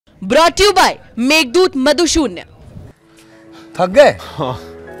Brought you bye Meghdoot मधुशून्य। थक गए? हाँ,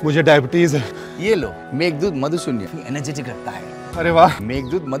 मुझे डायबिटीज है। ये लो मेघदूत मधुशून्य, एनर्जेटिक रखता है। अरे वाह।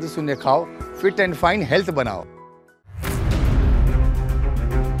 मेघदूत मधुशून्य खाओ, फिट एंड फाइन हेल्थ बनाओ।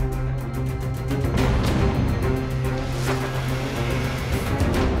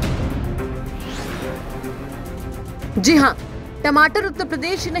 जी हाँ, टमाटर उत्तर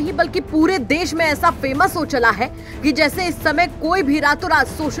प्रदेश ही नहीं बल्कि पूरे देश में ऐसा फेमस हो चला है कि जैसे इस समय कोई भी रातों रात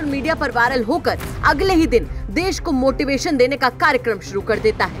सोशल मीडिया पर वायरल होकर अगले ही दिन देश को मोटिवेशन देने का कार्यक्रम शुरू कर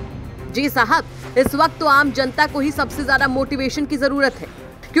देता है। जी साहब, इस वक्त तो आम जनता को ही सबसे ज्यादा मोटिवेशन की जरूरत है,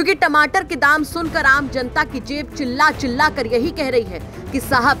 क्योंकि टमाटर के दाम सुनकर आम जनता की जेब चिल्ला चिल्ला कर यही कह रही है कि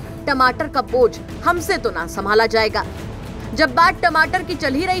साहब टमाटर का बोझ हमसे तो ना संभाला जाएगा। जब बात टमाटर की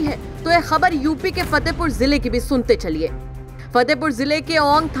चल ही रही है तो यह खबर यूपी के फतेहपुर जिले की भी सुनते चलिए। फतेहपुर जिले के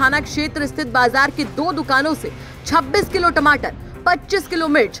ओंग थाना क्षेत्र स्थित बाजार की 2 दुकानों से 26 किलो टमाटर, 25 किलो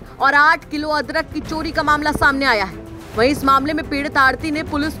मिर्च और 8 किलो अदरक की चोरी का मामला सामने आया है। वहीं इस मामले में पीड़ित आढ़ती ने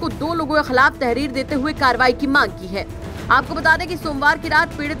पुलिस को 2 लोगों के खिलाफ तहरीर देते हुए कार्रवाई की मांग की है। आपको बता दें कि सोमवार की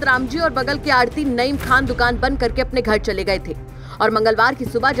रात पीड़ित रामजी और बगल के आढ़ती नईम खान दुकान बंद करके अपने घर चले गए थे और मंगलवार की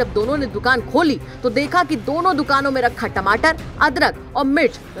सुबह जब दोनों ने दुकान खोली तो देखा कि दोनों दुकानों में रखा टमाटर, अदरक और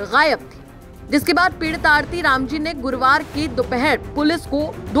मिर्च गायब थी। जिसके बाद पीड़ित आढ़ती रामजी ने गुरुवार की दोपहर पुलिस को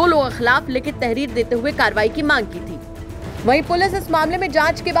 2 लोगों के खिलाफ लिखित तहरीर देते हुए कार्रवाई की मांग की थी। वहीं पुलिस इस मामले में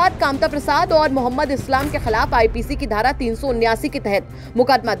जांच के बाद कामता प्रसाद और मोहम्मद इस्लाम के खिलाफ आईपीसी की धारा 379 के तहत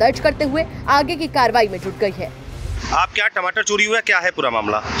मुकदमा दर्ज करते हुए आगे की कार्रवाई में जुट गई है। आप क्या टमाटर चोरी हुआ, क्या है पूरा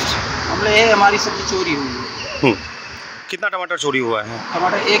मामला? मामला है हमारी सब्जी चोरी हुई है। कितना टमाटर चोरी हुआ है?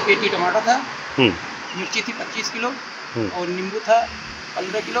 टमाटर 1 पेटी टमाटर था, मिर्ची थी 25 किलो और नींबू था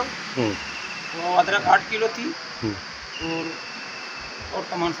 15 किलो और अदरक 8 किलो थी और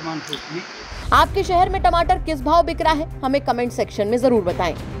तमाम सामान थे। आपके शहर में टमाटर किस भाव बिक रहा है, हमें कमेंट सेक्शन में जरूर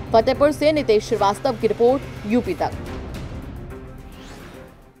बताएं। फतेहपुर से नितेश श्रीवास्तव की रिपोर्ट, यूपी तक।